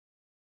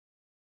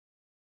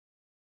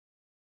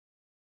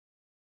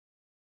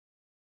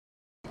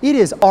It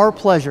is our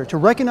pleasure to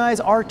recognize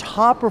our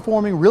top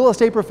performing real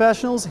estate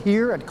professionals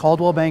here at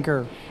Coldwell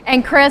Banker.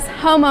 And Chris,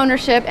 home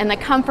ownership and the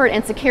comfort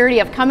and security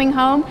of coming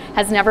home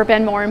has never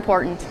been more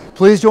important.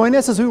 Please join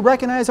us as we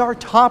recognize our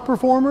top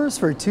performers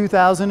for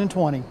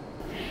 2020.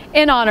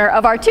 In honor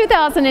of our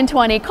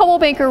 2020 Coldwell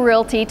Banker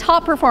Realty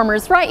top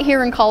performers right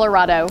here in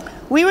Colorado,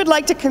 we would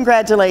like to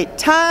congratulate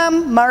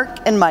Tom, Mark,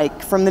 and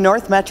Mike from the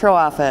North Metro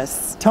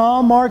office.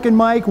 Tom, Mark, and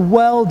Mike,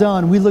 well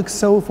done. We look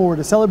so forward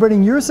to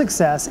celebrating your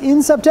success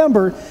in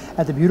September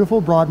at the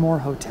beautiful Broadmoor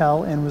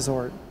Hotel and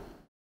Resort.